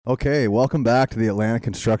Okay, welcome back to the Atlanta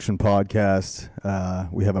Construction Podcast.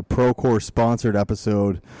 We have a Procore sponsored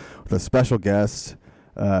episode with a special guest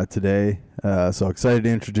today. So excited to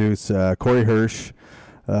introduce Corey Hirsch.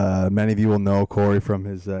 Many of you will know Corey from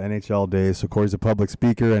his NHL days. So Corey's a public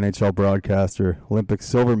speaker, NHL broadcaster, Olympic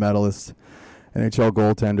silver medalist, NHL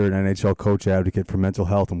goaltender, and NHL coach advocate for mental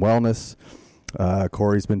health and wellness.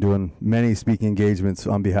 Corey's been doing many speaking engagements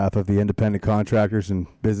on behalf of the Independent Contractors and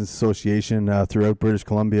Business Association throughout British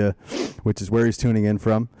Columbia, which is where he's tuning in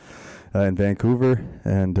from in Vancouver.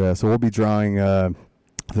 And so we'll be drawing the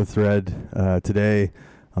thread today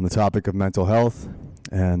on the topic of mental health.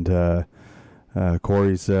 And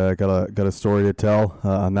Corey's got a story to tell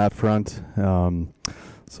on that front.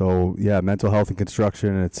 So yeah, mental health and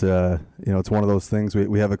construction. It's it's one of those things.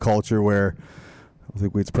 We have a culture where I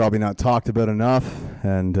think it's probably not talked about enough,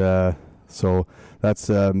 and so that's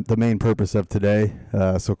the main purpose of today.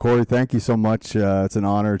 So Corey, thank you so much. It's an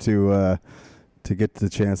honor to get the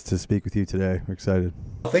chance to speak with you today. We're excited.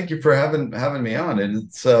 Thank you for having me on. And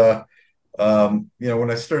it's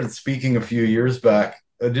when I started speaking a few years back,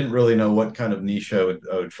 I didn't really know what kind of niche I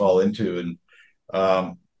would fall into.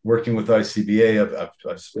 And working with ICBA,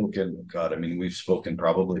 I've spoken. God, I mean, we've spoken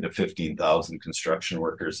probably to 15,000 construction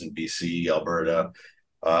workers in BC, Alberta.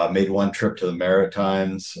 Made one trip to the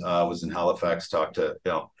Maritimes. Was in Halifax, talked to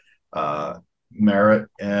Merit,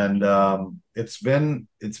 and it's been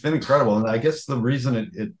incredible. And I guess the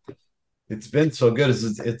reason it's been so good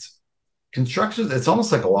is it's construction. It's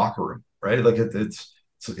almost like a locker room, right? Like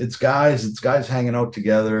it's guys hanging out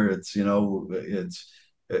together. It's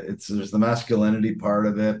there's the masculinity part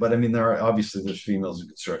of it, but I mean there's females in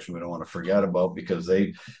construction we don't want to forget about, because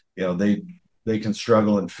they can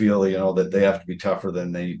struggle and feel that they have to be tougher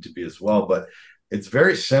than they need to be as well. But it's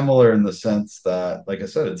very similar in the sense that, like I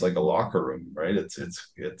said, it's like a locker room, right? It's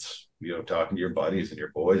talking to your buddies and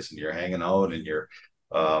your boys, and you're hanging out, and you're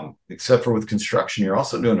except for with construction, you're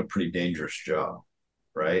also doing a pretty dangerous job,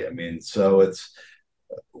 right? I mean, so it's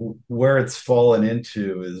where it's fallen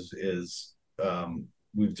into is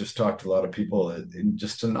we've just talked to a lot of people, and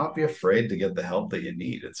just to not be afraid to get the help that you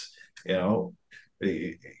need. It's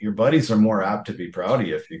your buddies are more apt to be proud of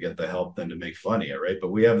you if you get the help than to make fun of you, right?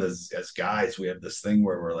 But we have this, as guys, we have this thing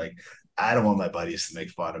where we're like, I don't want my buddies to make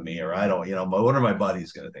fun of me, or I don't, what are my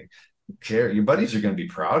buddies going to think? Who care? Your buddies are going to be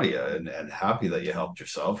proud of you and happy that you helped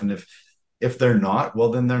yourself. And if they're not, well,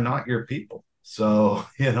 then they're not your people. So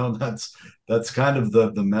that's kind of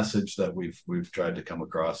the message that we've tried to come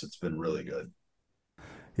across. It's been really good.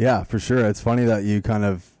 Yeah, for sure. It's funny that you kind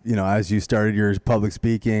of, as you started your public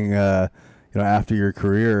speaking, after your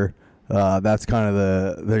career, that's kind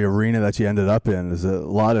of the arena that you ended up in. There's a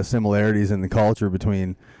lot of similarities in the culture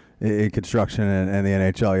between in construction and the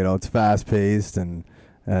NHL. It's fast paced and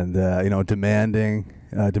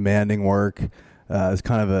demanding work. It's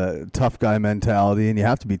kind of a tough guy mentality, and you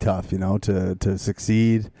have to be tough, to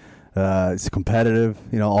succeed. It's competitive,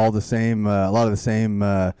 all the same, a lot of the same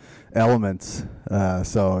elements.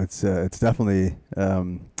 So it's definitely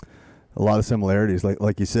a lot of similarities,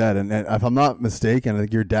 like you said. And if I'm not mistaken, I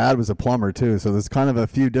think your dad was a plumber too. So there's kind of a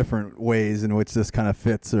few different ways in which this kind of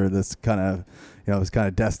fits, or this kind of, it's kind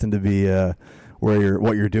of destined to be what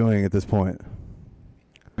you're doing at this point.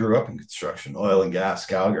 Grew up in construction, oil and gas,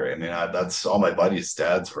 Calgary. I mean, that's all my buddies'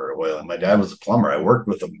 dads were oil, and my dad was a plumber. I worked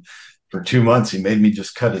with him for 2 months. He made me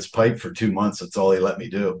just cut his pipe for 2 months. That's all he let me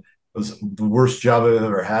do. It was the worst job I've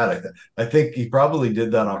ever had. I think he probably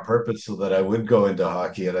did that on purpose so that I would go into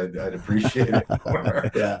hockey, and I'd appreciate it more.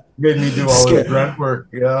 Yeah. Made me do all the grunt work.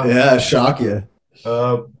 Yeah. Yeah, shock you.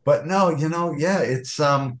 But no, yeah,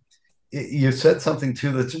 you said something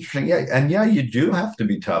too that's interesting. Yeah, and yeah, you do have to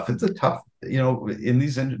be tough. It's a tough, you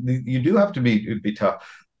do have to be tough.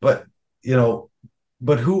 But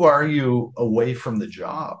but who are you away from the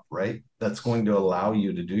job, right? That's going to allow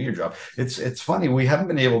you to do your job. It's funny, we haven't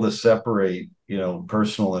been able to separate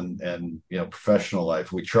personal and professional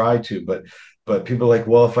life. We try to, but people are like,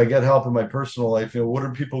 well, if I get help in my personal life, what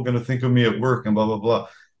are people going to think of me at work, and blah blah blah.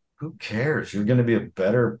 Who cares? You're going to be a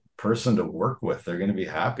better person to work with. They're going to be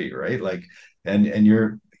happy, right? Like, and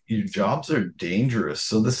your jobs are dangerous.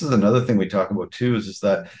 So this is another thing we talk about too, is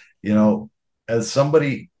that as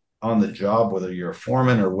somebody on the job, whether you're a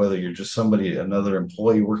foreman or whether you're just another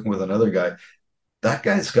employee working with another guy, that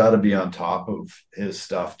guy's got to be on top of his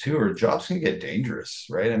stuff too, or jobs can get dangerous,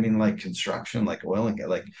 right? I mean, like construction, like oil and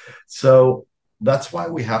gas, so that's why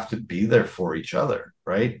we have to be there for each other,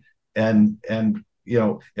 right? And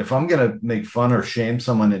if I'm going to make fun or shame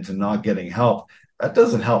someone into not getting help, that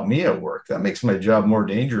doesn't help me at work. That makes my job more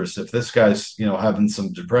dangerous. If this guy's, having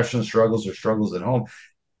some depression struggles or struggles at home,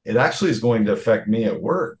 it actually is going to affect me at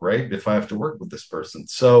work, right? If I have to work with this person.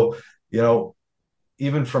 So, you know,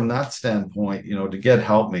 even from that standpoint, to get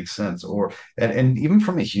help makes sense. And even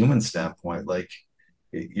from a human standpoint, like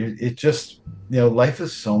it just, life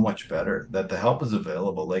is so much better that the help is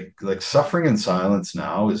available. Like suffering in silence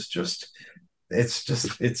now is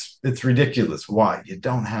it's ridiculous. Why? You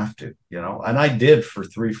don't have to, and I did for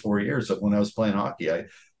 3-4 years when I was playing hockey.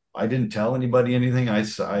 I didn't tell anybody anything. I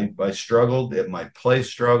struggled, my play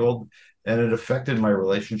struggled, and it affected my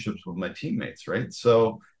relationships with my teammates, right?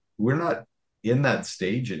 So we're not in that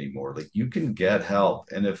stage anymore. Like, you can get help.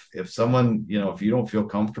 And if someone, if you don't feel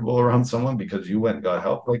comfortable around someone because you went and got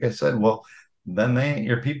help, like I said, well, then they ain't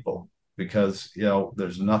your people, because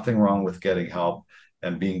there's nothing wrong with getting help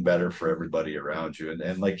and being better for everybody around you.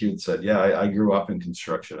 And like you had said, yeah, I grew up in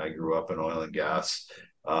construction. I grew up in oil and gas.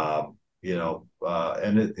 And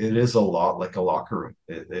it is a lot like a locker room.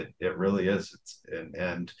 It really is.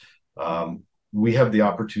 And we have the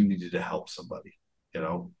opportunity to help somebody,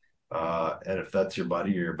 and if that's your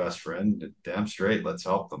buddy or your best friend, damn straight, let's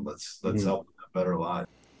help them. Let's Mhm. help them have a better life.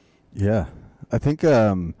 Yeah, I think.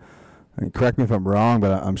 And correct me if I'm wrong,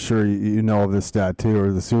 but I'm sure you know of this stat too,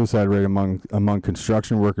 or the suicide rate among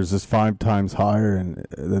construction workers is 5 times higher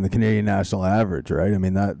than the Canadian national average, right? I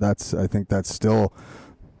mean that's I think that's still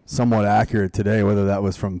somewhat accurate today, whether that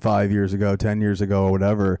was from 5 years ago, 10 years ago, or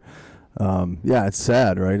whatever. Yeah, it's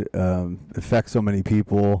sad, right? It affects so many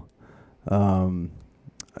people. Um,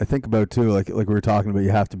 I think about too, like we were talking about,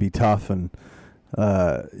 you have to be tough and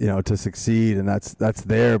to succeed, and that's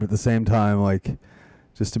there. But at the same time, like,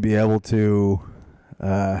 just to be able to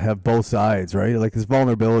have both sides, right? Like this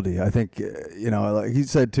vulnerability. I think, like you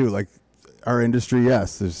said too, like our industry,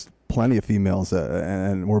 yes, there's plenty of females,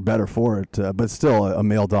 and we're better for it, but still a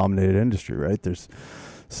male-dominated industry, right? There's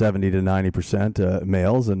 70 to 90%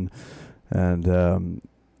 males, and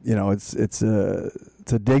it's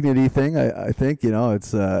a dignity thing. I think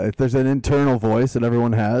it's if there's an internal voice that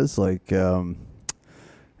everyone has, like.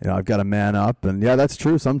 I've got to man up, and yeah, that's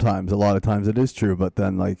true. Sometimes, a lot of times, it is true. But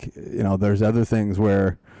then, like, there's other things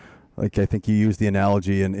where, like, I think you used the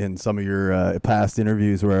analogy in some of your past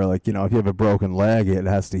interviews where, like, if you have a broken leg, it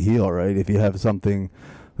has to heal, right? If you have something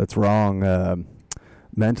that's wrong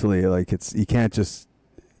mentally, like, you can't just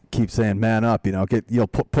keep saying man up,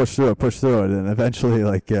 push through it, and eventually,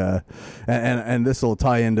 like, and this will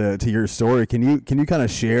tie into your story. Can you kind of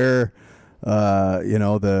share,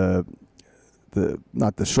 the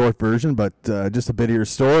not the short version, but just a bit of your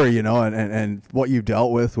story, and what you've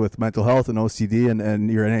dealt with mental health and OCD and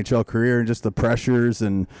your NHL career, and just the pressures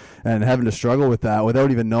and having to struggle with that without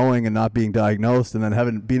even knowing and not being diagnosed, and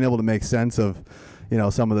then being able to make sense of,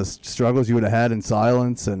 some of the struggles you would have had in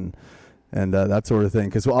silence and that sort of thing.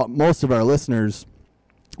 Because most of our listeners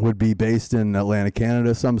would be based in Atlantic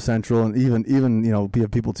Canada, some central, and even we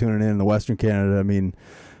have people tuning in the Western Canada. I mean,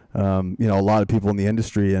 a lot of people in the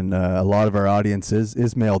industry, and a lot of our audience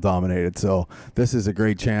is male dominated. So this is a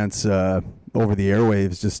great chance over the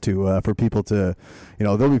airwaves just to for people to,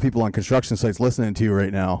 there'll be people on construction sites listening to you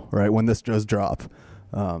right now, right, when this does drop.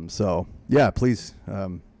 So yeah, please,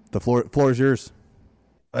 the floor is yours.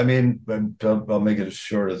 I mean, I'll make it as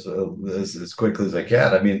short as quickly as I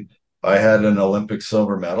can. I mean, I had an Olympic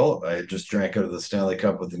silver medal. I just drank out of the Stanley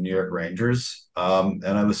Cup with the New York Rangers, and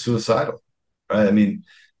I was suicidal. Right? I mean,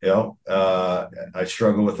 I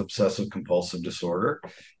struggle with obsessive compulsive disorder.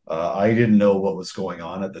 I didn't know what was going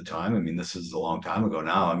on at the time. I mean, this is a long time ago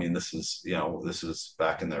now. I mean, this is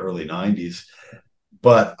back in the early 90s.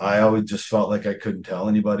 But I always just felt like I couldn't tell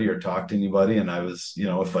anybody or talk to anybody. And I was,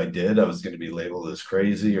 if I did, I was going to be labeled as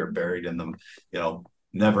crazy or buried in them,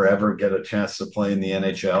 never ever get a chance to play in the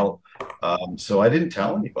NHL. So I didn't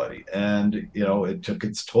tell anybody. And, it took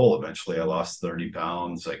its toll. Eventually, I lost 30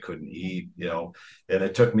 pounds. I couldn't eat, and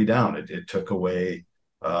it took me down. It took away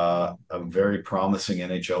a very promising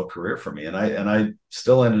NHL career for me. And I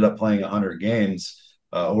still ended up playing 100 games,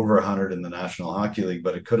 over 100 in the National Hockey League,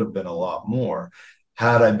 but it could have been a lot more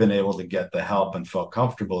had I been able to get the help and felt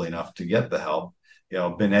comfortable enough to get the help.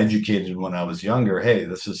 Been educated when I was younger. Hey,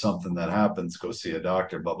 this is something that happens. Go see a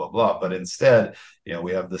doctor. Blah blah blah. But instead,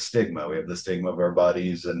 we have the stigma. We have the stigma of our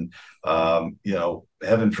bodies, and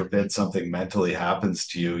heaven forbid something mentally happens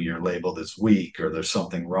to you, you're labeled as weak, or there's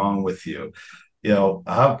something wrong with you.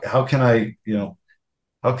 How can I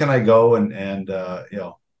go and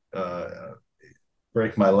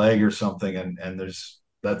break my leg or something, and there's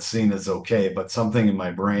that's seen as okay, but something in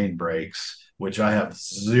my brain breaks, which I have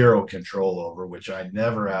zero control over, which I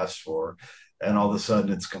never asked for, and all of a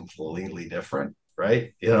sudden it's completely different,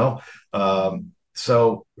 right?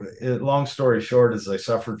 So long story short is I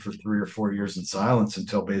suffered for 3 or 4 years in silence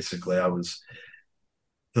until basically I was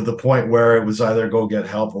to the point where it was either go get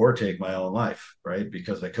help or take my own life, right?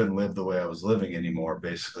 Because I couldn't live the way I was living anymore,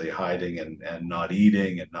 basically hiding and not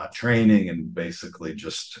eating and not training and basically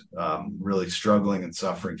just really struggling and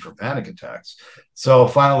suffering from panic attacks. So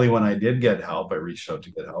finally, when I did get help, I reached out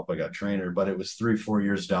to get help. I got trainer, but it was 3, 4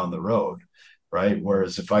 years down the road, right?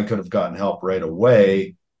 Whereas if I could have gotten help right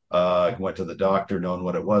away, went to the doctor, knowing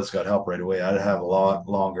what it was, got help right away, I'd have a lot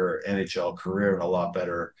longer NHL career and a lot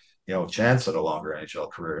better chance at a longer NHL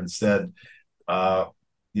career. Instead, uh,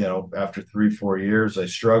 after 3, 4 years, I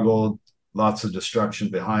struggled, lots of destruction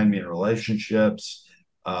behind me in relationships,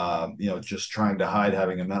 just trying to hide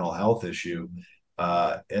having a mental health issue.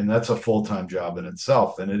 And that's a full-time job in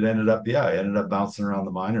itself. And it ended up, I ended up bouncing around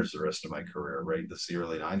the minors the rest of my career, right? This the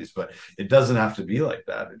early 90s, but it doesn't have to be like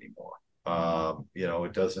that anymore.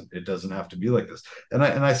 It doesn't have to be like this. And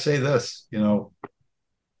I say this,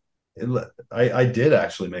 I did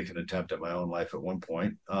actually make an attempt at my own life at one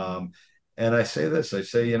point. And I say this, I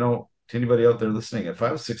say, to anybody out there listening, if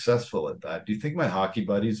I was successful at that, do you think my hockey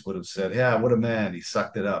buddies would have said, yeah, what a man. He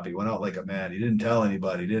sucked it up. He went out like a man. He didn't tell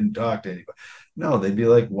anybody. He didn't talk to anybody. No, they'd be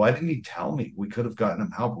like, why didn't he tell me? We could have gotten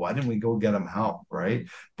him help. Why didn't we go get him help? Right.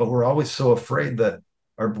 But we're always so afraid that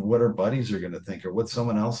what our buddies are going to think or what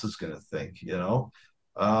someone else is going to think.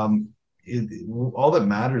 Um, all that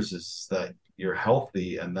matters is that you're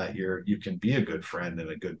healthy and that you can be a good friend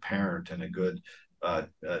and a good parent and a good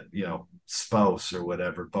spouse or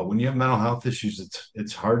whatever. But when you have mental health issues,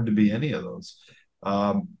 it's hard to be any of those.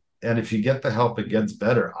 And if you get the help, it gets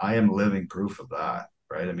better. I am living proof of that.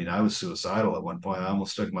 Right. I mean, I was suicidal at one point. I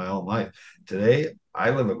almost took my own life. Today, I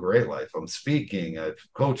live a great life. I'm speaking. I've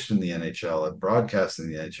coached in the NHL. I've broadcast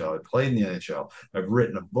in the NHL. I've played in the NHL. I've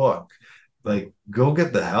written a book. Like, go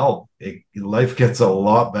get the help. Life gets a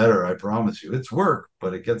lot better. I promise you. It's work,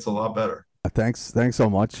 but it gets a lot better. Thanks so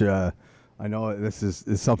much. I know this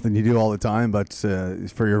is something you do all the time, but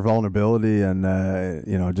for your vulnerability and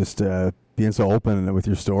just being so open with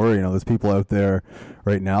your story, there's people out there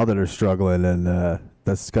right now that are struggling, and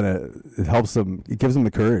it helps them. It gives them the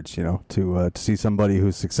courage, to see somebody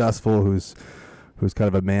who's successful, who's kind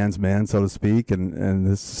of a man's man, so to speak, and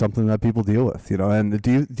this is something that people deal with, And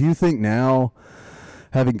do you think now,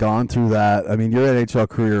 having gone through that, I mean, your NHL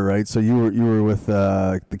career, right? So you were with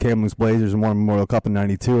the Kamloops Blazers and won Memorial Cup in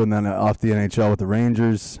 '92, and then off the NHL with the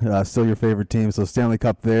Rangers, still your favorite team. So Stanley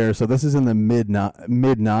Cup there. So this is in the mid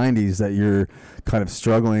 '90s that you're kind of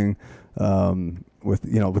struggling with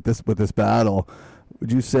this battle.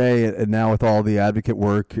 Would you say, and now with all the advocate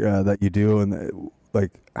work that you do, and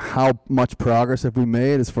like how much progress have we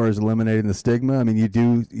made as far as eliminating the stigma? I mean, you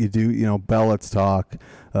do, Bell Let's Talk,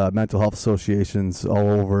 mental health associations all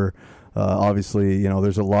over. Obviously,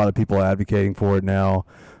 there's a lot of people advocating for it now.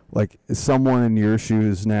 Like, is someone in your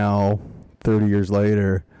shoes now, 30 years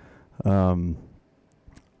later,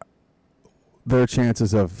 their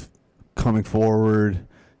chances of coming forward,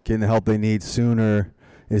 getting the help they need sooner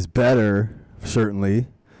is better, certainly.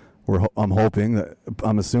 I'm hoping,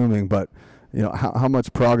 I'm assuming, but how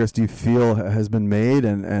much progress do you feel has been made?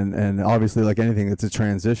 And obviously, like anything, it's a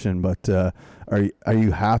transition. But are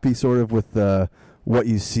you happy sort of with what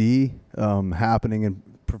you see happening in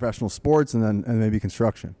professional sports and maybe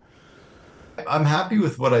construction? I'm happy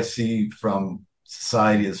with what I see from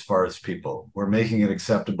society as far as people. We're making it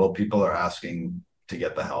acceptable. People are asking to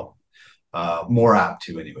get the help. More apt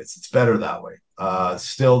to, anyways. It's better that way.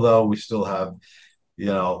 Still, though, we still have,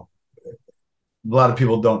 a lot of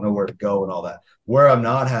people don't know where to go and all that. Where I'm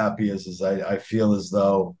not happy is I feel as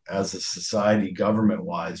though as a society, government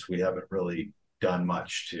wise, we haven't really done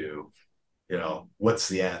much to, what's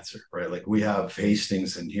the answer, right? Like we have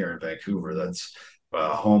Hastings in here in Vancouver that's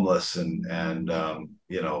homeless and a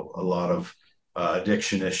lot of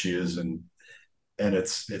addiction issues and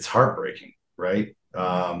it's heartbreaking, right?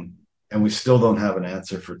 And we still don't have an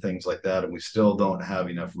answer for things like that, and we still don't have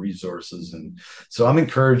enough resources. And so I'm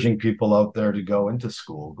encouraging people out there to go into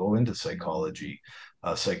school, go into psychology,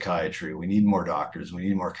 psychiatry. We need more doctors, we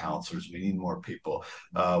need more counselors, we need more people,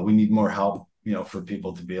 we need more help, for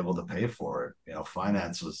people to be able to pay for it.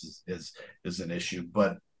 Finance is an issue,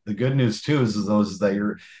 but the good news too is those that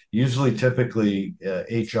you're usually typically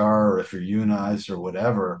HR, or if you're unionized or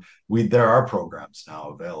whatever, there are programs now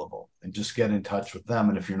available, and just get in touch with them.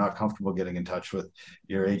 And if you're not comfortable getting in touch with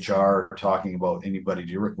your HR or talking about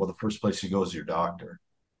anybody, well, the first place you go is your doctor,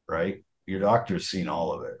 right? Your doctor's seen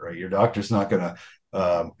all of it, right? Your doctor's not going to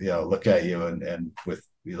look at you and with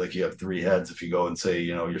like you have three heads if you go and say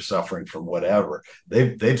you're suffering from whatever.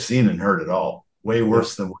 They've seen and heard it all. way Yeah.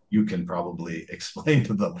 worse than what you can probably explain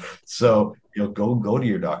to them. So, go to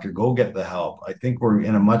your doctor, go get the help. I think we're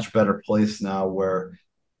in a much better place now where,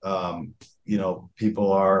 um,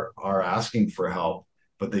 people are asking for help,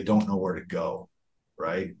 but they don't know where to go,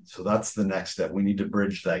 right? So that's the next step. We need to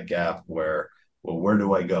bridge that gap where, well, where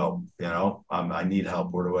do I go? I need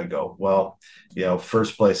help. Where do I go? Well,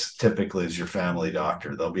 first place typically is your family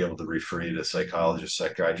doctor. They'll be able to refer you to psychologist,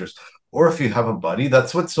 psychiatrist, or if you have a buddy.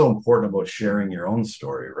 That's what's so important about sharing your own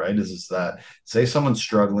story, right? Is that, say someone's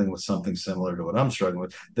struggling with something similar to what I'm struggling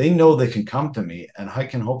with, they know they can come to me and I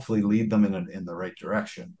can hopefully lead them in the right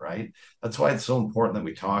direction, right? That's why it's so important that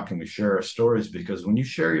we talk and we share our stories, because when you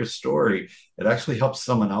share your story, it actually helps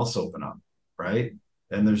someone else open up, right?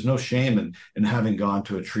 And there's no shame in having gone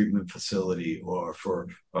to a treatment facility or for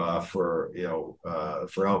alcohol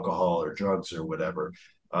or drugs or whatever.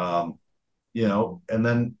 And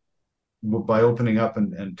then by opening up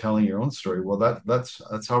and telling your own story, well,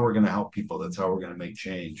 that's how we're going to help people. That's how we're going to make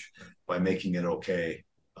change, by making it okay,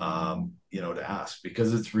 to ask,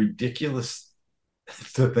 because it's ridiculous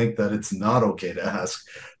to think that it's not okay to ask.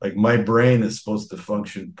 Like, my brain is supposed to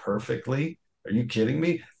function perfectly. Are you kidding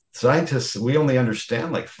me? Scientists, we only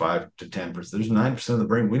understand like 5 to 10%. There's 9% of the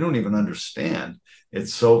brain we don't even understand.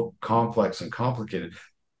 It's so complex and complicated,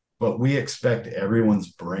 but we expect everyone's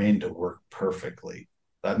brain to work perfectly.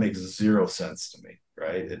 That makes zero sense to me,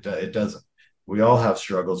 right? It doesn't. We all have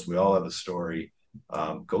struggles. We all have a story.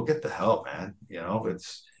 Go get the help, man.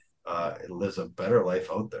 There's a better life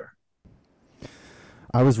out there.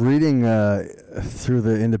 I was reading through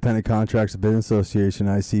the Independent Contractors Business Association,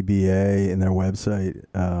 ICBA, and their website,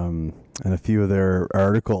 and a few of their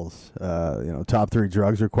articles. Top 3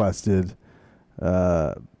 drugs requested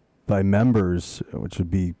by members, which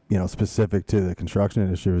would be specific to the construction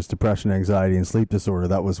industry, was depression, anxiety, and sleep disorder.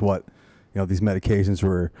 That was what these medications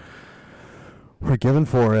were given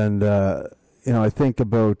for, and I think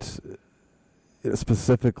about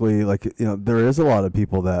specifically, like, there is a lot of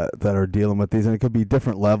people that are dealing with these, and it could be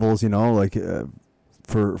different levels, like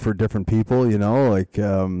for different people,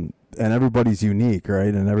 and everybody's unique,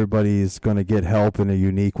 right? And everybody's going to get help in a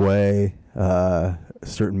unique way.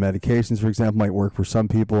 Certain medications, for example, might work for some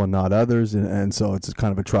people and not others, and so it's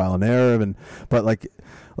kind of a trial and error. But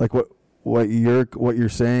what you're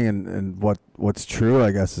saying, and what's true,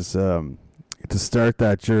 I guess, is to start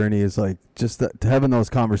that journey is like just to having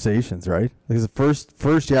those conversations, right? Because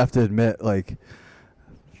first you have to admit, like,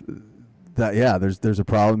 that, yeah, there's a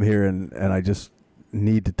problem here, and I just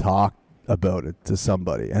need to talk about it to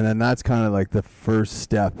somebody, and then that's kind of like the first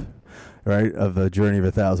step, right, of the journey of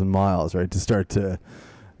 1,000 miles, right, to start to,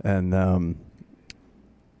 and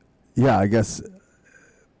I guess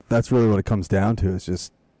that's really what it comes down to,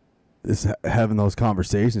 is having those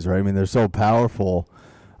conversations, right? I mean, they're so powerful.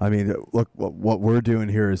 I mean, look, what we're doing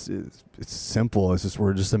here is it's simple. It's just,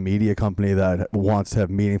 we're just a media company that wants to have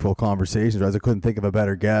meaningful conversations. Right? I couldn't think of a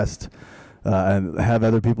better guest, and have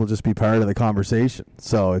other people just be part of the conversation.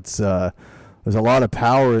 So it's there's a lot of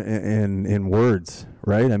power in words,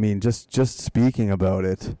 right? I mean, just speaking about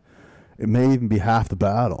it may even be half the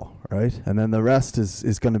battle, right? And then the rest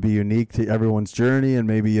is going to be unique to everyone's journey, and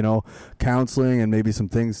maybe counseling, and maybe some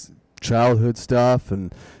things, childhood stuff,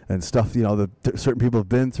 and stuff that certain people have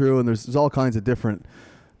been through, and there's all kinds of different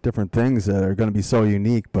things that are going to be so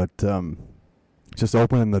unique, but just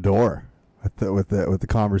opening the door with the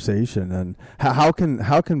conversation. And how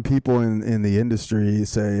can people in the industry,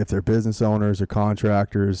 say, if they're business owners or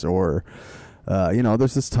contractors, or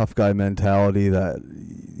there's this tough guy mentality that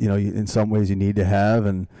in some ways you need to have,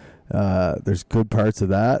 and there's good parts of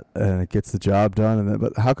that, and it gets the job done,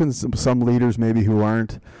 but how can some leaders maybe who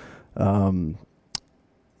aren't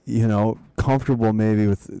comfortable maybe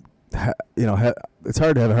with, it's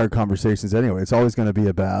hard to have hard conversations anyway. It's always going to be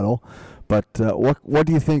a battle. But what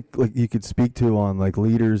do you think, like, you could speak to on, like,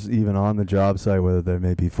 leaders even on the job site, whether they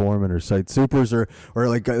may be foremen or site supers, or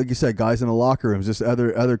like you said, guys in the locker rooms, just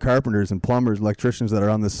other carpenters and plumbers, electricians that are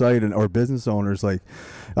on the site, or business owners, like,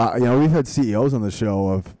 we've had CEOs on the show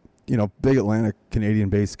of big Atlantic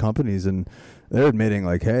Canadian-based companies, and they're admitting,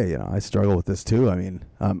 like, hey, I struggle with this too. I mean,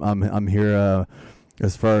 I'm here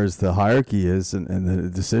as far as the hierarchy is, and the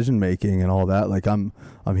decision making and all that. Like, I'm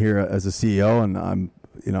here as a CEO, and I'm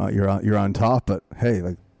you're on top, but hey,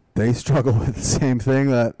 like, they struggle with the same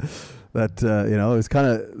thing that it's kind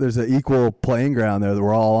of, there's an equal playing ground there that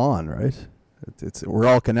we're all on, right? We're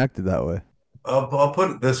all connected that way. I'll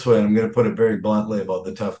put it this way, and I'm going to put it very bluntly about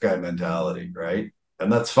the tough guy mentality, right?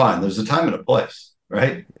 And that's fine. There's a time and a place,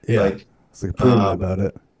 right? Yeah, Like, it's like proving about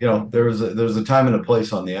it. there was a time and a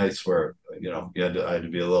place on the ice where I had to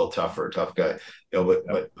be a little tougher, tough guy.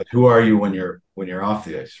 But who are you when you're off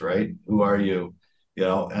the ice, right? Who are you?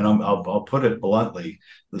 And I'll put it bluntly: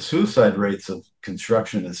 the suicide rates of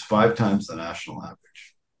construction is 5 times the national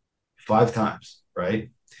average, 5 times, right?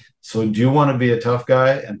 So, do you want to be a tough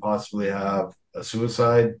guy and possibly have a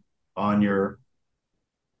suicide on your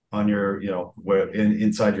where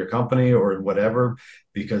inside your company or whatever,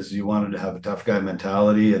 because you wanted to have a tough guy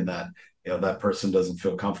mentality, and that that person doesn't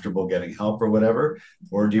feel comfortable getting help or whatever?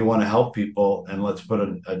 Or do you want to help people, and let's put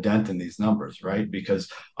a dent in these numbers, right?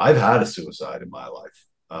 Because I've had a suicide in my life.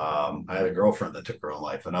 I had a girlfriend that took her own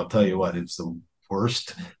life, and I'll tell you what, it's the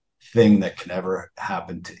worst thing that can ever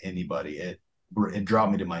happen to anybody. It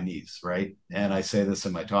dropped me to my knees, right? And I say this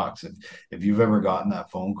in my talks: if you've ever gotten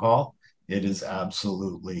that phone call, it is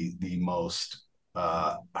absolutely the most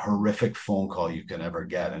horrific phone call you can ever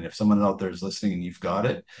get. And if someone out there is listening and you've got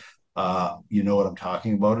it, you know what I'm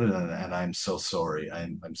talking about it. And I'm so sorry.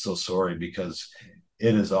 I'm so sorry, because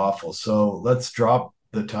it is awful. So let's drop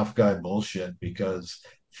the tough guy bullshit, because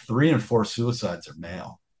 3 in 4 suicides are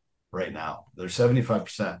male right now. They're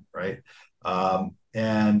 75%, right?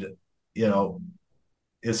 And, you know,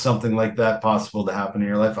 is something like that possible to happen in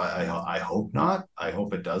your life? I hope not. I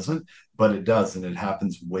hope it doesn't, but it does, and it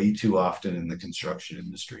happens way too often in the construction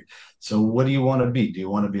industry. So, what do you want to be? Do you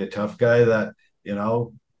want to be a tough guy that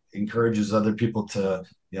encourages other people to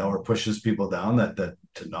or pushes people down that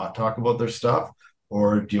to not talk about their stuff,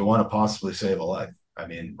 or do you want to possibly save a life? I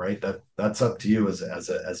mean, right? That's up to you as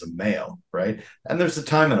a male, right? And there's a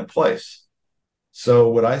time and a place. So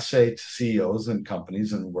what I say to CEOs and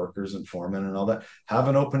companies and workers and foremen and all that: have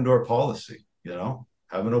an open door policy,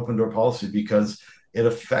 have an open door policy, because it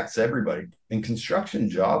affects everybody. And construction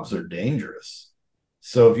jobs are dangerous.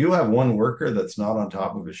 So if you have one worker that's not on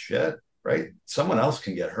top of his shit, right, someone else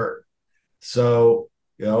can get hurt. So,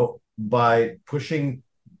 by pushing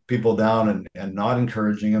people down and not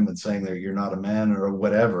encouraging them and saying that you're not a man or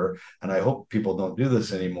whatever, and I hope people don't do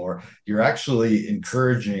this anymore, you're actually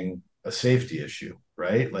encouraging a safety issue,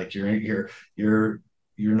 right? Like you're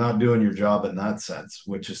not doing your job in that sense,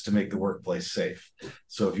 which is to make the workplace safe.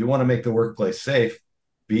 So if you want to make the workplace safe,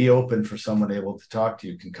 be open for someone able to talk to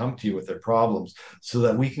you, can come to you with their problems, so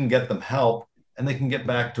that we can get them help and they can get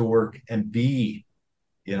back to work and be,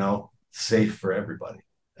 safe for everybody.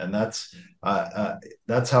 And that's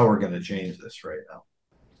how we're going to change this right now.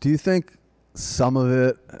 Do you think some of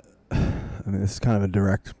it? I mean, this is kind of a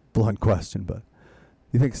direct, blunt question, but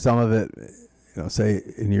you think some of it, say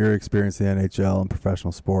in your experience in the NHL and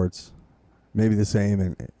professional sports, maybe the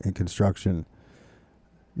same in construction,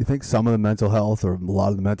 you think some of the mental health, or a lot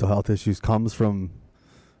of the mental health issues, comes from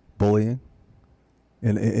bullying?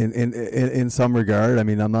 In some regard, I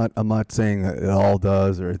mean, I'm not saying that it all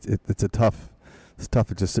does, or it's tough.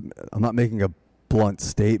 I'm not making a blunt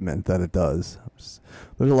statement that it does.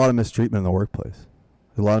 There's a lot of mistreatment in the workplace.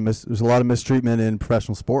 There's a lot of mistreatment in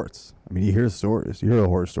professional sports. I mean, you hear stories. You hear the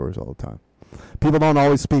horror stories all the time. People don't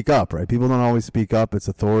always speak up, right? People don't always speak up. It's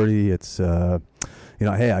authority. It's,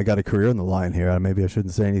 hey, I got a career on the line here. Maybe I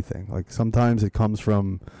shouldn't say anything. Like, sometimes it comes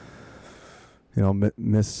from,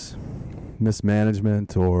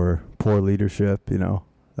 mismanagement or poor leadership. You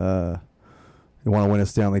want to win a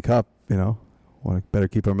Stanley Cup. Better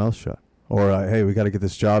keep our mouth shut. Or, hey, we got to get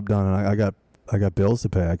this job done, and I got bills to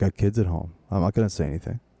pay. I got kids at home. I'm not going to say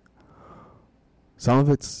anything. Some of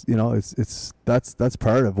it's, that's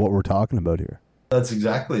part of what we're talking about here. That's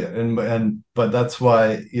exactly it. But that's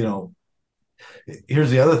why,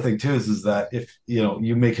 here's the other thing too, is that if, you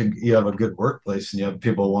have a good workplace, and you have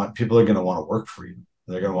people are going to want to work for you.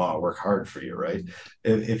 They're going to want to work hard for you, right?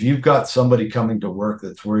 If you've got somebody coming to work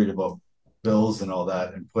that's worried about bills and all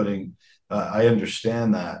that, and putting, I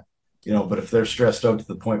understand that, but if they're stressed out to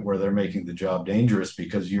the point where they're making the job dangerous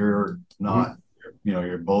because you're not,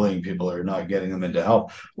 you're bullying people or not getting them into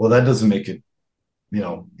help, well, that doesn't make it,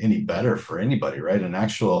 any better for anybody, right?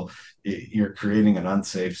 You're creating an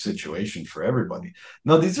unsafe situation for everybody.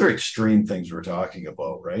 Now, these are extreme things we're talking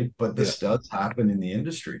about, right? But this does happen in the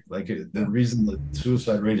industry. Like, the reason the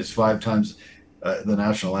suicide rate is 5 times the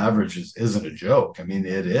national average isn't a joke. I mean,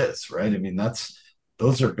 it is, right? I mean,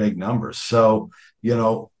 those are big numbers. So,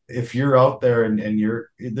 if you're out there and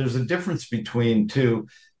there's a difference between two.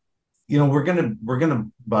 We're gonna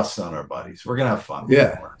bust on our buddies. We're gonna have fun.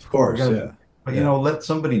 Yeah, of course. But let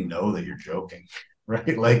somebody know that you're joking,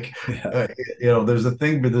 right? Like, there's a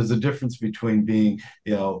thing, but there's a difference between being,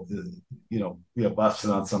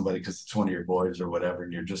 busting on somebody because it's one of your boys or whatever,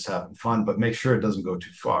 and you're just having fun. But make sure it doesn't go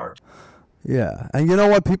too far. Yeah, and you know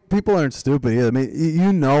what? People aren't stupid either. I mean,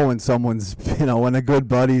 you know when someone's, when a good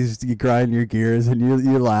buddy's you grinding your gears and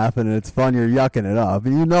you're laughing and it's fun, you're yucking it up.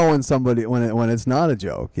 And you know when somebody when it's not a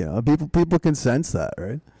joke. People can sense that,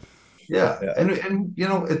 right? Yeah, Yeah. and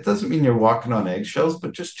it doesn't mean you're walking on eggshells,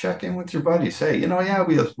 but just check in with your buddies. Hey, yeah,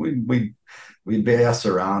 we bass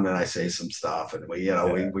around and I say some stuff and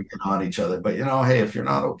Yeah. we get on each other. But hey, if you're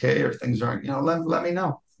not okay or things aren't, let me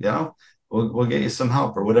know. We'll get you some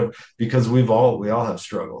help or whatever because we all have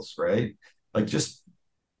struggles, right? Like just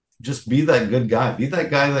be that good guy. Be that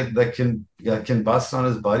guy that can bust on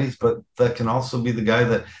his buddies, but that can also be the guy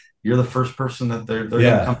that you're the first person that they're going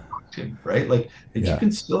to come Yeah. talk to, right? Like you Yeah.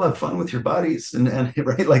 can still have fun with your buddies, and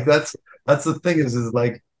right, like that's the thing is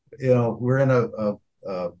like we're in a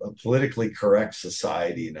politically correct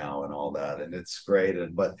society now and all that, and it's great,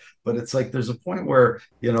 and but it's like there's a point where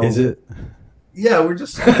Is it? yeah, we're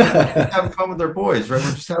just having fun with their boys, right?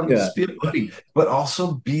 We're just having Yeah. just be a buddy, but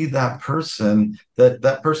also be that person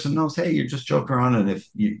that person knows. Hey, you're just joking around, and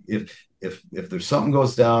if there's something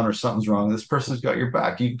goes down or something's wrong, this person's got your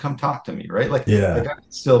back. You can come talk to me, right? Like Yeah. I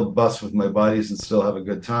can still bust with my buddies and still have a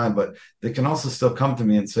good time, but they can also still come to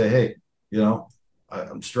me and say, hey, you know.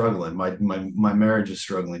 I'm struggling. My marriage is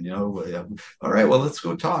struggling. All right. Well, let's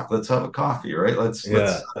go talk. Let's have a coffee. Right.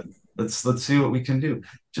 Yeah. Let's see what we can do.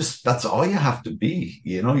 Just that's all you have to be.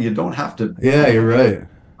 You don't have to. Yeah, you're right.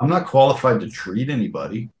 I'm not qualified to treat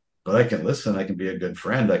anybody, but I can listen. I can be a good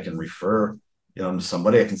friend. I can refer, to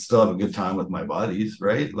somebody. I can still have a good time with my buddies,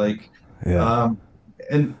 right? Yeah. Um,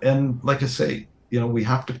 and like I say, we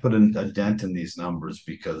have to put a dent in these numbers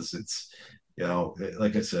because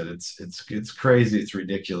like I said, it's crazy. It's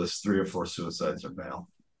ridiculous. 3 or 4 suicides are male.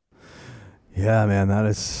 Yeah, man, that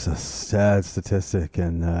is a sad statistic,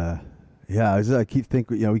 and yeah, I keep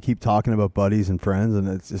thinking, we keep talking about buddies and friends, and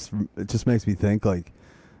it just makes me think like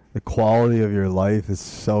the quality of your life is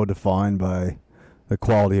so defined by the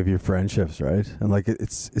quality of your friendships, right? And like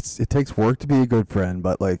it takes work to be a good friend,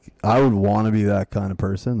 but like I would want to be that kind of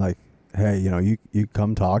person. Like, hey, you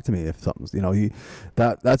come talk to me if something's,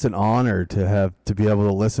 that's an honor to be able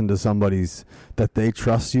to listen to somebody's that they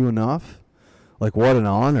trust you enough. Like, what an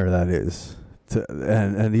honor that is.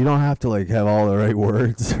 And you don't have to like have all the right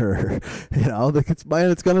words or like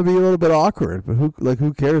it's gonna be a little bit awkward, but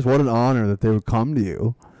who cares? What an honor that they would come to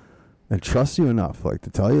you and trust you enough like to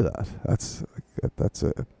tell you that. That's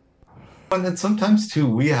it. And then sometimes too,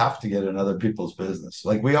 we have to get in other people's business.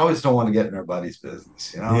 Like we always don't want to get in our buddy's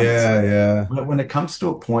business. It's Yeah, yeah. but when it comes to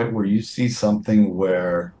a point where you see something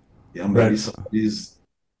where maybe Right. somebody's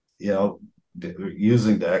you know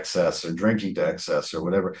using to excess or drinking to excess or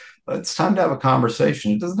whatever, it's time to have a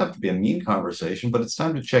conversation. It doesn't have to be a mean conversation, but it's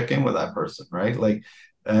time to check in with that person, right? Like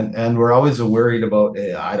and we're always worried about,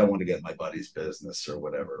 hey, I don't want to get my buddy's business or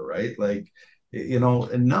whatever, right? like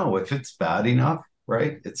and no, if it's bad enough,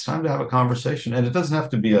 right, it's time to have a conversation. And it doesn't have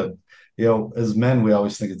to be as men, we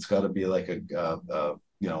always think it's got to be like a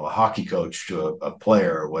hockey coach to a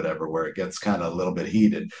player or whatever, where it gets kind of a little bit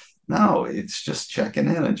heated. No, it's just checking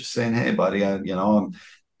in and just saying, hey, buddy, I'm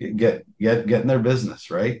get in their business,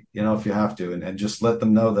 right? If you have to, and just let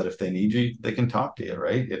them know that if they need you, they can talk to you,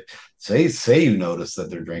 right? If say you notice that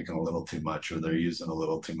they're drinking a little too much or they're using a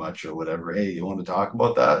little too much or whatever, hey, you want to talk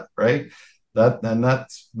about that, right?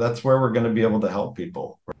 That's where we're going to be able to help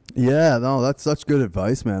people. Yeah, no, that's such good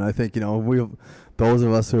advice, man. I think we those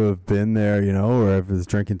of us who have been there, or if it's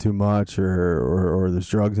drinking too much, or there's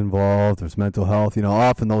drugs involved, there's mental health.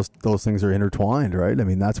 Often those things are intertwined, right? I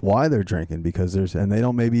mean, that's why they're drinking because and they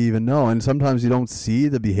don't maybe even know, and sometimes you don't see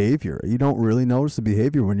the behavior. You don't really notice the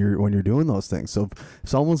behavior when you're doing those things. So if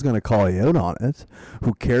someone's going to call you out on it,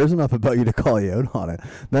 who cares enough about you to call you out on it,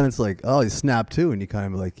 then it's like, oh, you snap too, and you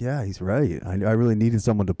kind of like, yeah, he's right. I really needed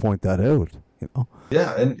someone to point that out.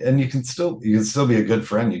 Yeah, and you can still be a good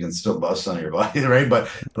friend. You can still bust on your body, right? But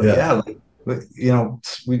Yeah. yeah,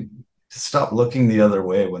 we stop looking the other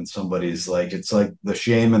way when somebody's like, it's like the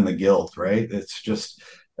shame and the guilt, right? It's just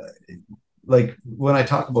like when I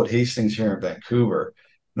talk about Hastings here in Vancouver,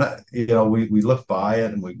 we look by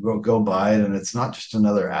it and we go by it, and it's not just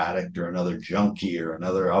another addict or another junkie or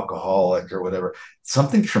another alcoholic or whatever.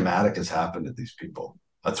 Something traumatic has happened to these people.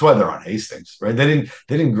 That's why they're on Hastings, right? They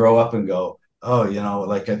didn't grow up and go, oh,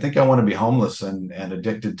 like I think I want to be homeless and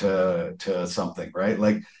addicted to something, right?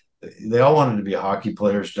 Like they all wanted to be hockey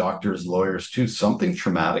players, doctors, lawyers too. Something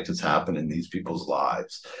traumatic has happened in these people's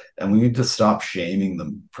lives, and we need to stop shaming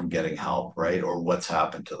them from getting help, right? Or what's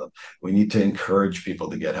happened to them. We need to encourage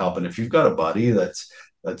people to get help. And if you've got a buddy that's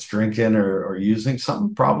drinking or using,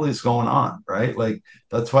 something probably is going on, right? Like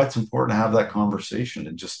that's why it's important to have that conversation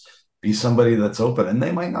and just be somebody that's open, and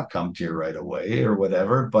they might not come to you right away or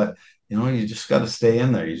whatever, but you just got to stay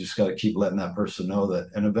in there. You just got to keep letting that person know that,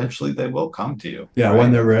 and eventually they will come to you, Yeah, when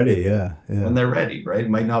right? they're ready. Yeah, When yeah, they're ready, right? It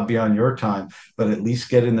might not be on your time, but at least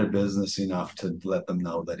get in their business enough to let them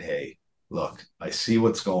know that, hey, look, I see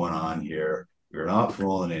what's going on here. You're not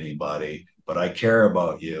fooling anybody, but I care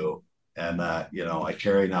about you. And that, I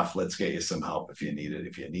care enough. Let's get you some help if you need it.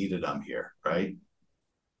 If you need it, I'm here. Right.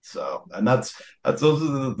 So, and that's those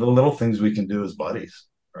are the little things we can do as buddies,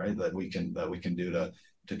 right? That we can do to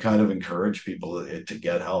kind of encourage people to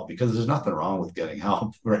get help, because there's nothing wrong with getting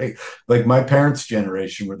help, right? Like my parents'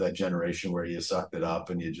 generation were that generation where you sucked it up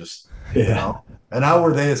and you just, you yeah. know, and how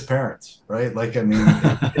were they as parents, right? Like, I mean,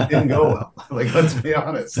 it didn't go well. Like, let's be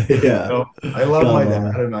honest. Yeah. I love my Come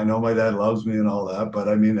dad, on. and I know my dad loves me and all that, but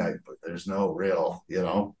I mean, there's no real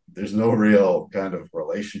kind of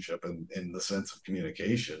relationship in the sense of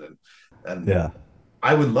communication, and Yeah.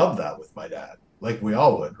 I would love that with my dad, like we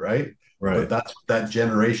all would, right? But Right. that's what that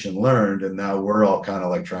generation learned, and now we're all kind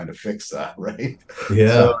of like trying to fix that, right? So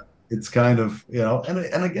Yeah. it's kind of,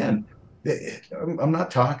 and again, I'm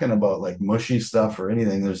not talking about like mushy stuff or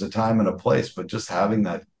anything. There's a time and a place, but just having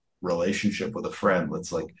that relationship with a friend,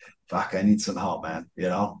 that's like, fuck, I need some help, man.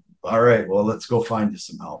 All right, well, let's go find you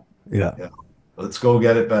some help. Yeah. Yeah, let's go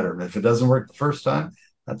get it better. And if it doesn't work the first time,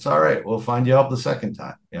 that's all right. We'll find you help the second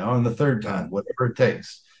time, and the third Yeah. time, whatever it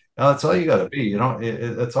takes. Now that's all you got to be.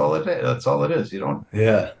 That's all it is. That's all it is. You don't.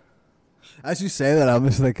 Yeah. As you say that, I'm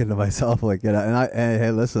just thinking to myself, like, and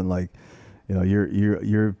hey, listen, like,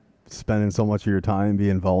 you're spending so much of your time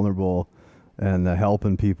being vulnerable and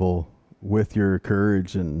helping people with your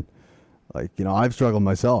courage, and like, I've struggled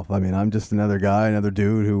myself. I mean, I'm just another guy, another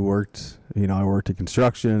dude who worked. I worked in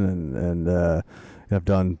construction and have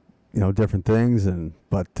done different things,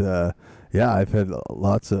 but yeah, I've had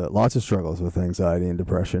lots of struggles with anxiety and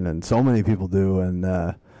depression, and so many people do, and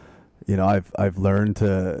I've learned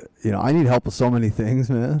to, I need help with so many things,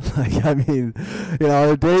 man. Like, I mean,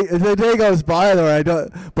 the day goes by though, I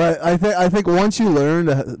don't, but I think once you learn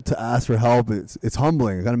to ask for help, it's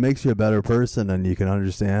humbling. It kind of makes you a better person, and you can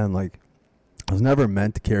understand, like, I was never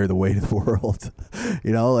meant to carry the weight of the world.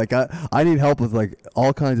 Like, I need help with like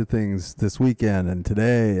all kinds of things this weekend and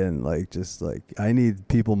today, and like, just like, I need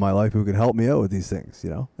people in my life who can help me out with these things,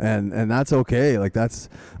 and that's okay. Like, that's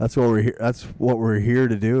what we're here. That's what we're here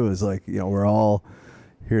to do, is like, we're all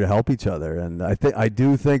here to help each other. And I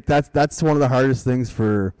do think that's one of the hardest things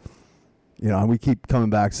for, and we keep coming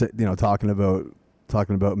back,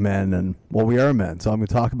 talking about men, and well, we are men, so I'm going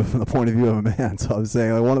to talk about from the point of view of a man. So I'm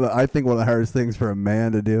saying, like, I think one of the hardest things for a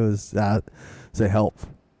man to do is say help.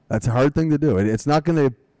 That's a hard thing to do. It's not going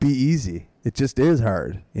to be easy. It just is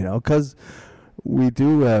hard, because we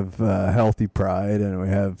do have healthy pride, and we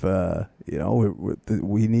have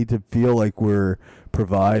we need to feel like we're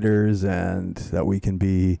providers, and that we can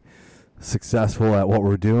be successful at what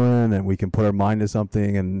we're doing, and we can put our mind to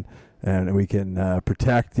something, and we can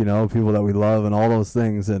protect, people that we love, and all those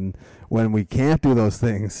things. And when we can't do those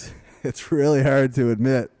things, it's really hard to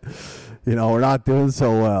admit, we're not doing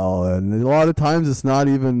so well. And a lot of times it's not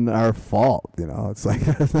even our fault. It's like,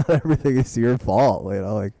 it's not everything is your fault.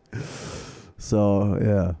 Like, so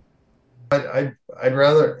yeah. I'd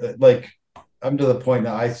rather, like, I'm to the point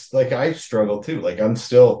now. I struggle too. Like, I'm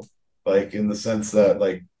still, like, in the sense that,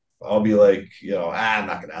 like, I'll be like, I'm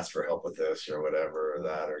not gonna ask for help with this or whatever or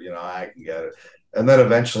that, or I can get it. And then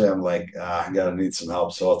eventually I'm like, I gotta need some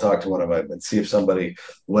help. So I'll talk to one of my and see if somebody,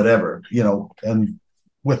 whatever, and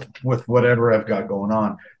with whatever I've got going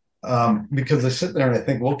on. Because I sit there and I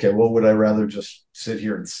think, well, okay, well, would I rather just sit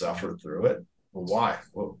here and suffer through it? Well, why?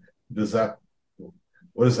 Well, does that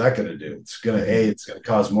what is that going to do? It's going to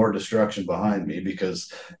cause more destruction behind me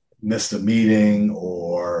because missed a meeting,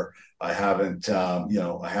 or I haven't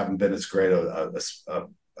been as great a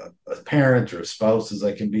parent or a spouse as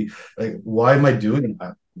I can be. Like, why am I doing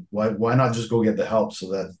that? Why not just go get the help so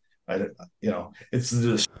that it's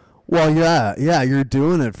the Well, yeah, you're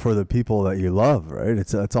doing it for the people that you love, right?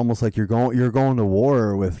 It's almost like you're going to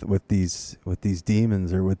war with these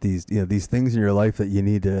demons, or with these things in your life that you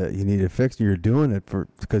need to fix. And you're doing it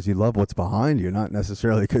because you love what's behind you, not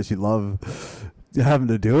necessarily because you love having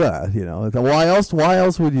to do that. Why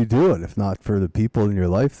else would you do it if not for the people in your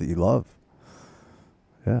life that you love?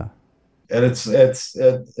 Yeah. And it's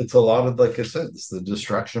a lot of, like I said, it's the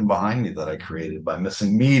destruction behind me that I created by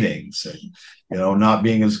missing meetings and, not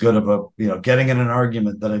being as good of a, getting in an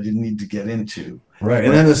argument that I didn't need to get into. Right.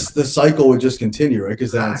 And then the cycle would just continue, right?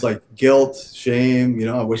 Because then it's like guilt, shame,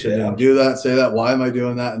 I wish I didn't do that, say that. Why am I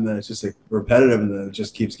doing that? And then it's just like repetitive, and then it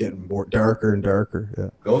just keeps getting more darker and darker. Yeah.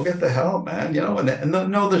 Go get the help, man.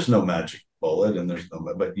 No, there's no magic bullet, and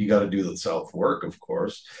but you got to do the self work, of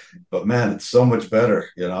course. But man, it's so much better,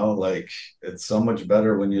 like it's so much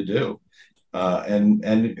better when you do.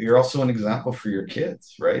 And you're also an example for your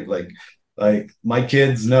kids, right? Like my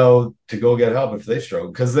kids know to go get help if they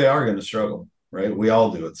struggle, because they are going to struggle, right? We all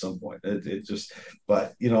do at some point. It just,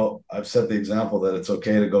 but I've set the example that it's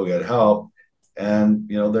okay to go get help, and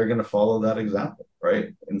they're going to follow that example,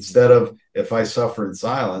 right? Instead of, if I suffer in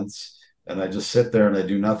silence and I just sit there and I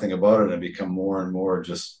do nothing about it and I become more and more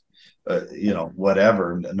just,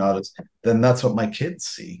 whatever, not as, then that's what my kids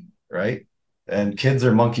see, right? And kids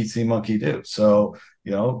are monkey see, monkey do. So,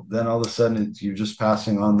 then all of a sudden you're just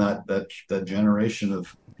passing on that generation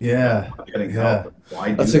of getting help.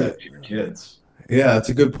 Why do that to your kids? Yeah, that's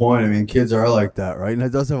a good point. I mean, kids are like that, right? And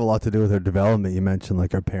it does have a lot to do with their development. You mentioned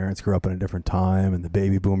like our parents grew up in a different time and the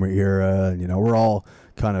baby boomer era, and we're all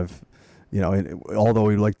kind of, although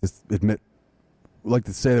we like to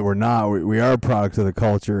say that we're not, we are products of the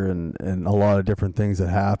culture and a lot of different things that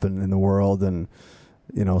happen in the world, and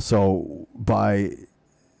so by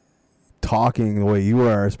talking the way you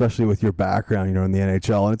are, especially with your background, in the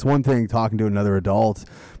NHL. And it's one thing talking to another adult,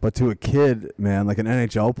 but to a kid, man, like an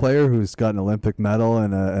NHL player who's got an Olympic medal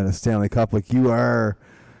and a Stanley Cup, like you're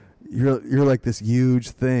like this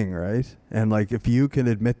huge thing, right? And like if you can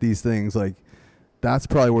admit these things, like that's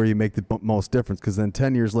probably where you make the most difference. Because then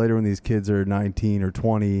 10 years later, when these kids are 19 or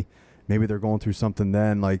 20, maybe they're going through something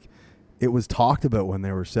then, like it was talked about when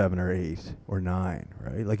they were 7 or 8 or 9,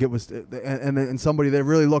 right? Like it was, and somebody they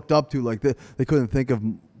really looked up to, like they couldn't think of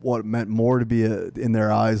what it meant more to be in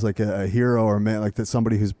their eyes like a hero, or meant like that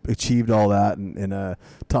somebody who's achieved all that in a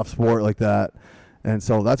tough sport like that. And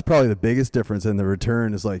so that's probably the biggest difference. And the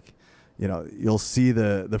return is like, you'll see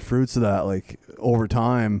the fruits of that like over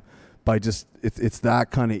time by just it's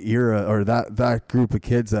that kind of era, or that group of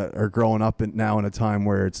kids that are growing up now in a time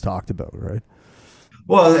where it's talked about, right?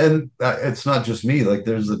 Well, and it's not just me. Like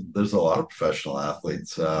there's a lot of professional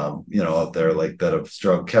athletes, out there like that have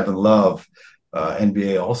struggled. Kevin Love,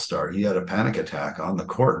 NBA All-Star, he had a panic attack on the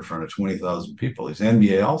court in front of 20,000 people. He's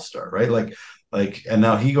NBA All-Star, right? Like, and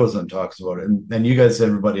now he goes and talks about it. And you guys,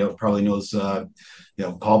 everybody else probably knows,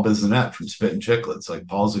 Paul Bissonnette from Spit and Chicklets. Like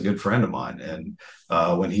Paul's a good friend of mine, and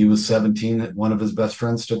when he was 17, one of his best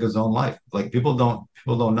friends took his own life. Like people don't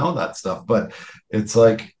know that stuff, but it's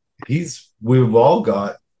like we've all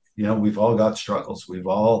got struggles. We've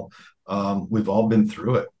all been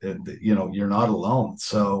through it. You're not alone.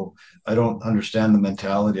 So I don't understand the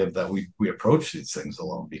mentality of that we approach these things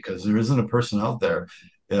alone, because there isn't a person out there,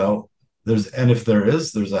 and if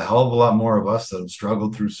there's a hell of a lot more of us that have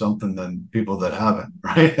struggled through something than people that haven't,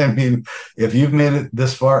 right? I mean, if you've made it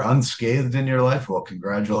this far unscathed in your life, well,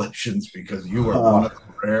 congratulations, because you are one of the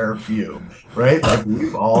rare few, right? Like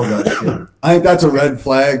we've all got shit. I think that's a red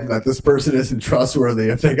flag that this person isn't trustworthy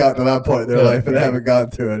if they got to that point in their life and haven't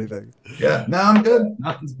gotten through anything. Yeah, no, I'm good.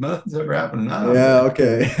 Nothing's ever happened. No, yeah,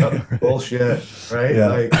 okay. Bullshit, right? Yeah.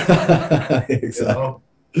 Like, exactly.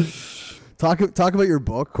 Talk about your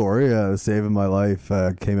book, Corey. Saving My Life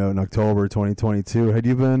came out in October 2022. Had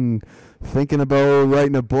you been thinking about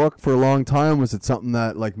writing a book for a long time? Was it something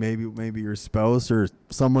that like maybe your spouse or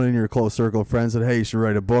someone in your close circle of friends said, hey, you should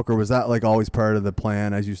write a book? Or was that like always part of the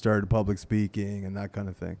plan as you started public speaking and that kind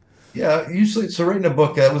of thing? Yeah, usually, so writing a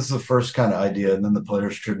book, that was the first kind of idea. And then the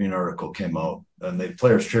Players Tribune article came out, and the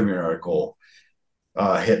Players Tribune article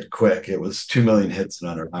hit quick. It was 2 million hits in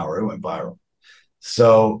under an hour. It went viral.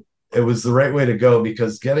 So it was the right way to go,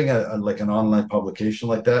 because getting like an online publication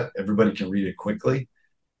like that, everybody can read it quickly.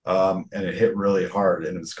 And it hit really hard.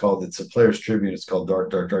 And it's a Players Tribune. It's called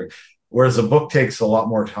Dark, Dark, Dark. Whereas a book takes a lot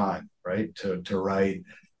more time, right? To write.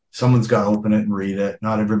 Someone's got to open it and read it.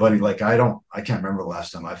 Not everybody, like I can't remember the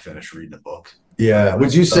last time I finished reading a book. Yeah.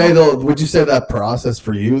 Would you say that process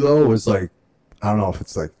for you though was like, I don't know if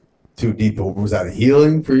it's like too deep, but was that a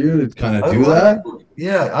healing for you to kind of do that?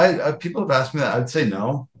 Yeah. I people have asked me that. I'd say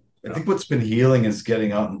no. I think what's been healing is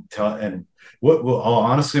getting out and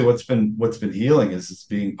honestly, what's been healing is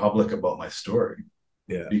being public about my story.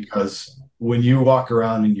 Yeah. Because when you walk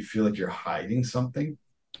around and you feel like you're hiding something,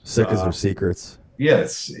 sick as their secrets.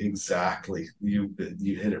 Yes, exactly. You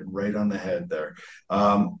hit it right on the head there.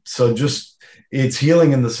 So just it's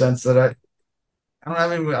healing in the sense that I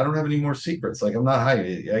don't have any more secrets. Like I'm not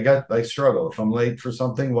hiding. I struggle. If I'm late for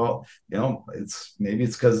something, well, it's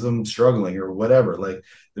because I'm struggling or whatever. Like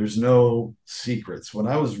there's no secrets. When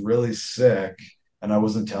I was really sick and I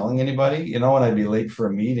wasn't telling anybody, and I'd be late for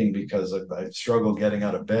a meeting because I struggled getting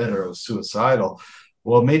out of bed or I was suicidal.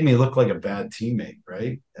 Well, it made me look like a bad teammate,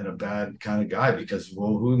 right? And a bad kind of guy because,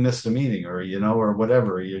 well, who missed a meeting or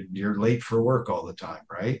whatever? You're late for work all the time,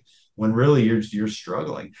 right? When really you're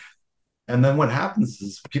struggling. And then what happens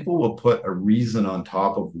is people will put a reason on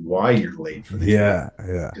top of why you're late for this meeting Yeah,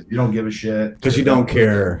 yeah. because you don't give a shit Because you don't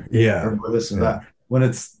care. Yeah, or this and yeah, that when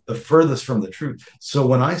it's the furthest from the truth. So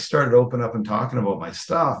when I started opening up and talking about my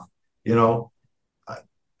stuff, you know, I,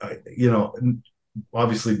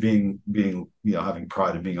 obviously being having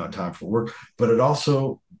pride of being on time for work, but it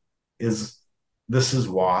also is this is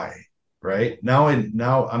why. Right now,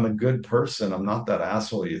 I'm a good person. I'm not that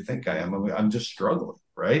asshole you think I am. I'm just struggling.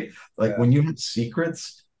 Right, like yeah. when you have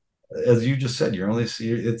secrets, as you just said, you're only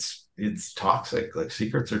see it's toxic. Like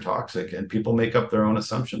secrets are toxic, and people make up their own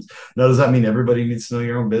assumptions. Now, does that mean everybody needs to know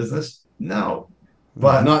your own business? No,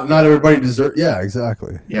 No, but not everybody deserves. Yeah,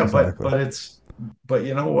 exactly, yeah, but exactly. but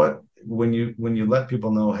you know what? When you let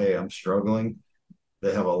people know, hey, I'm struggling,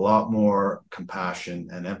 they have a lot more compassion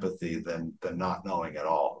and empathy than not knowing at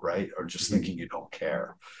all, right? Or just thinking you don't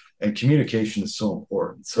care. And communication is so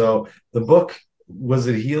important. So the book, was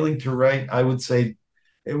it healing to write? I would say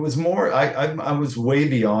it was more. I was way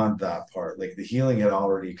beyond that part. Like the healing had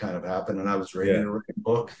already kind of happened, and I was ready Yeah. to write a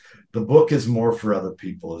book. The book is more for other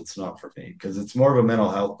people. It's not for me because it's more of a mental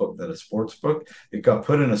health book than a sports book. It got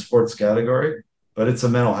put in a sports category, but it's a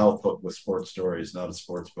mental health book with sports stories, not a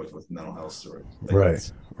sports book with mental health stories. Like Right,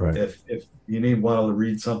 it's right. if you need one to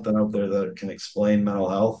read something out there that can explain mental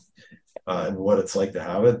health and what it's like to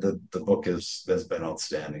have it, the book has been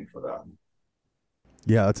outstanding for that.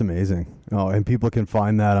 Yeah, that's amazing. Oh, and people can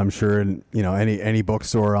find that, I'm sure, in any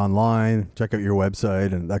bookstore online. Check out your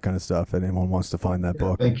website and that kind of stuff. If anyone wants to find that Yeah,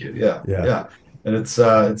 book. thank you. Yeah, Yeah, yeah, and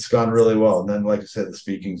it's gone really well. And then, like I said, the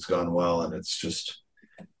speaking's gone well, and it's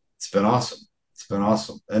been awesome. It's been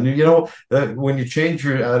awesome. And that when you change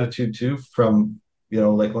your attitude too from,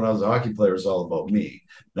 like when I was a hockey player, it was all about me.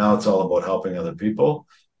 Now it's all about helping other people.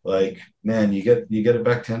 Like, man, you get it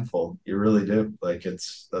back tenfold. You really do. Like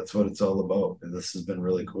that's what it's all about. And this has been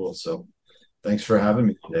really cool. So thanks for having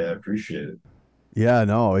me today. I appreciate it. yeah.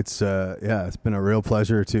 No, it's been a real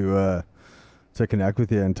pleasure to connect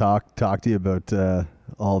with you and talk to you about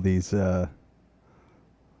all these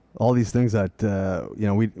things that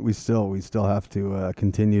we still have to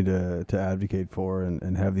continue to advocate for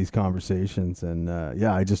and have these conversations. And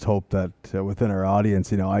yeah, I just hope that within our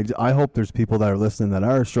audience, I hope there's people that are listening that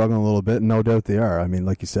are struggling a little bit, and no doubt they are. I mean,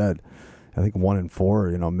 like you said, I think 1 in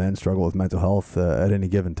 4 men struggle with mental health at any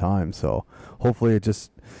given time. So hopefully it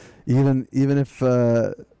just even if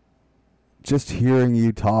just hearing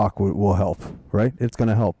you talk will help, right? It's going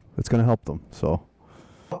to help them. So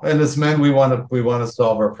And as men, we want to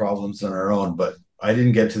solve our problems on our own. But I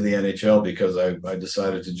didn't get to the NHL because I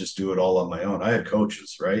decided to just do it all on my own. I had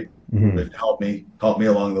coaches, right? mhm. That helped me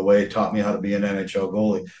along the way, taught me how to be an NHL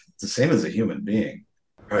goalie. It's the same as a human being,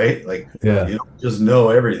 right? Like Yeah, you don't just know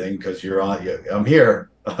everything because you're on. I'm here.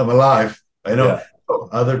 I'm alive. I know yeah,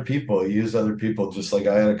 other people use other people just like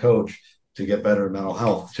I had a coach to get better mental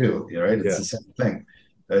health too. Right? It's yeah. the same thing.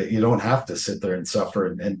 You don't have to sit there and suffer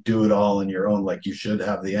and do it all on your own like you should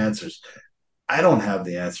have the answers. I don't have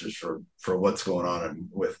the answers for what's going on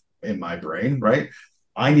in my brain, right?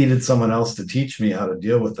 I needed someone else to teach me how to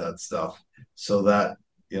deal with that stuff so that,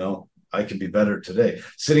 I can be better today.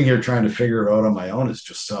 Sitting here trying to figure it out on my own is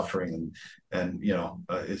just suffering and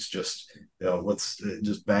it's just what's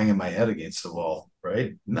just banging my head against the wall,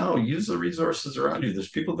 right? No, use the resources around you. There's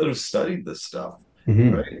people that have studied this stuff,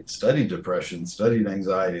 Hmm. right? Studied depression, studied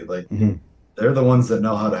anxiety. Like Hmm. they're the ones that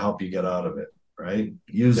know how to help you get out of it, right?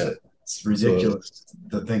 Use Yeah, it. It's absolutely. ridiculous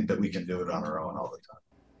to think that we can do it on our own all the time.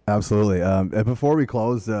 Absolutely. And before we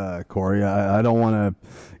close, Corey, I don't want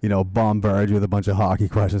to, bombard you with a bunch of hockey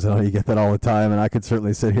questions. I know you get that all the time, and I could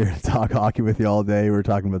certainly sit here and talk hockey with you all day. We were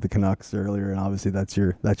talking about the Canucks earlier, and obviously that's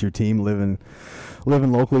your team living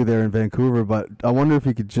locally there in Vancouver. But I wonder if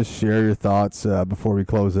you could just share your thoughts before we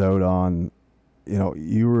close out on,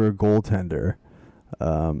 you were a goaltender.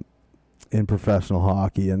 Um, in professional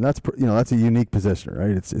hockey, and that's a unique position,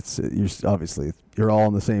 right? It's you're obviously you're all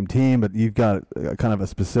on the same team, but you've got kind of a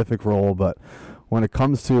specific role. But when it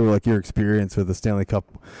comes to like your experience with the Stanley Cup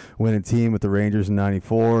winning team with the Rangers in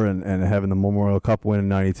 '94 and having the Memorial Cup win in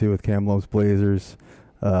 '92 with Kamloops Blazers,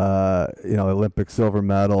 Olympic silver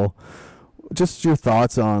medal, just your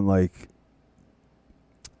thoughts on like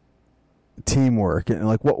teamwork, and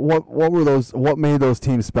like what were those? What made those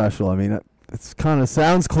teams special? I mean, it's kind of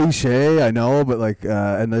sounds cliche, I know, but like,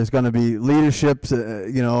 and there's going to be leadership,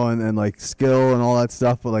 and like skill and all that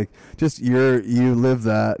stuff. But like, just you live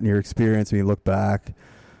that and your experience when you look back.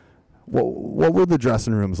 What were the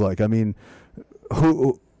dressing rooms like? I mean,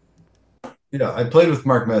 who? Yeah, I played with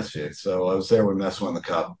Mark Messier, so I was there when Mess won the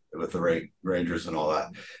cup with the Rangers and all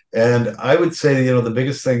that. And I would say, the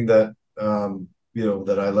biggest thing that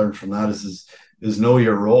that I learned from that is know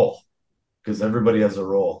your role, because everybody has a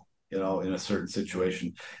role, in a certain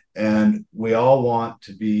situation. And we all want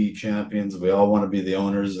to be champions. We all want to be the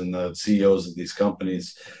owners and the CEOs of these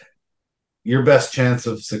companies. Your best chance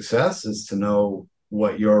of success is to know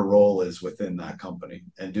what your role is within that company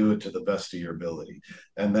and do it to the best of your ability.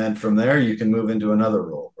 And then from there you can move into another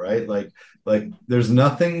role, right? Like there's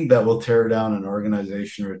nothing that will tear down an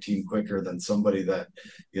organization or a team quicker than somebody that,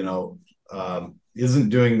 isn't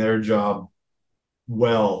doing their job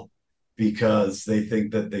well because they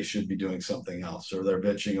think that they should be doing something else, or they're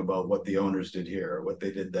bitching about what the owners did here or what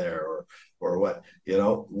they did there, or what,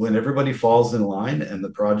 when everybody falls in line and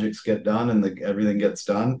the projects get done and everything gets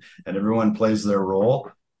done and everyone plays their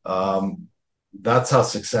role, that's how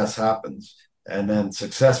success happens. And then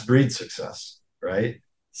success breeds success, right?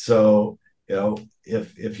 So,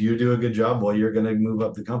 if you do a good job, well, you're going to move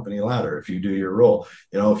up the company ladder if you do your role.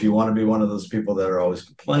 If you want to be one of those people that are always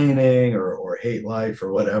complaining or hate life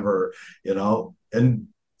or whatever, and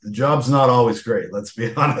the job's not always great, let's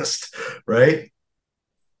be honest, right?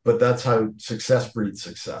 But that's how success breeds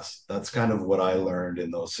success. That's kind of what I learned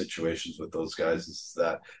in those situations with those guys, is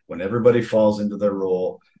that when everybody falls into their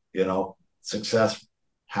role, success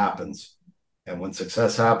happens. And when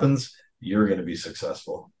success happens, you're going to be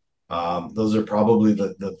successful. Those are probably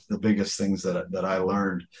the biggest things that I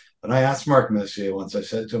learned. And I asked Mark Messier once, I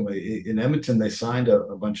said to him, in Edmonton, they signed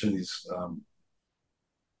a bunch of these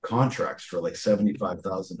contracts for like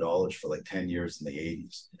 $75,000 for like 10 years in the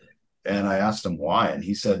 80s. And I asked him why. And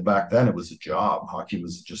he said back then it was a job. Hockey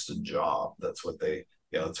was just a job. That's what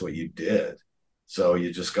that's what you did. So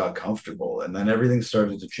you just got comfortable. And then everything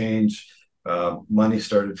started to change. Money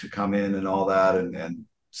started to come in and all that, and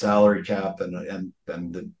salary cap, and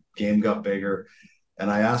the game got bigger. And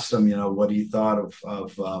I asked him, what he thought of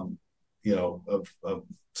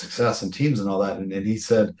success and teams and all that. And he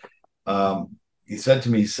said to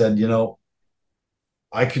me,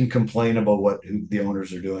 I can complain about who the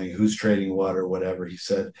owners are doing, who's trading what or whatever. He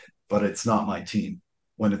said, but it's not my team.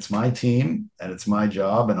 When it's my team and it's my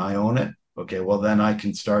job and I own it, okay, well, then I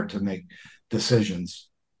can start to make decisions.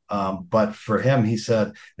 But for him, he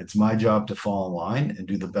said, it's my job to fall in line and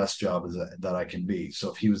do the best job that I can be.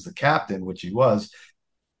 So if he was the captain, which he was,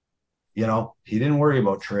 he didn't worry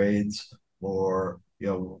about trades or,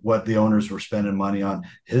 what the owners were spending money on.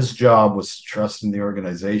 His job was to trust in the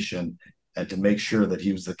organization and to make sure that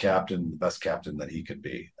he was the captain, the best captain that he could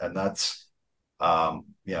be. And that's,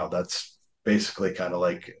 that's basically kind of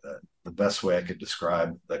like the best way I could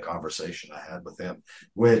describe the conversation I had with him,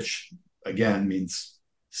 which again means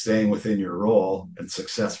staying within your role, and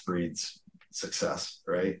success breeds success,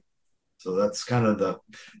 right? So that's kind of the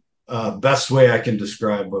best way I can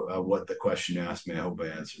describe what the question you asked me. I hope I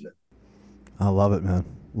answered it. I love it, man.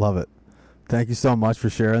 Love it. Thank you so much for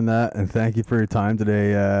sharing that, and thank you for your time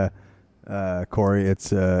today, Corey.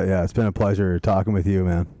 It's been a pleasure talking with you,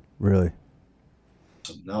 man. Really.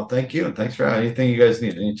 No, thank you, and thanks for anything you guys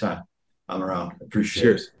need anytime. I'm around. Appreciate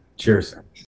it. Cheers.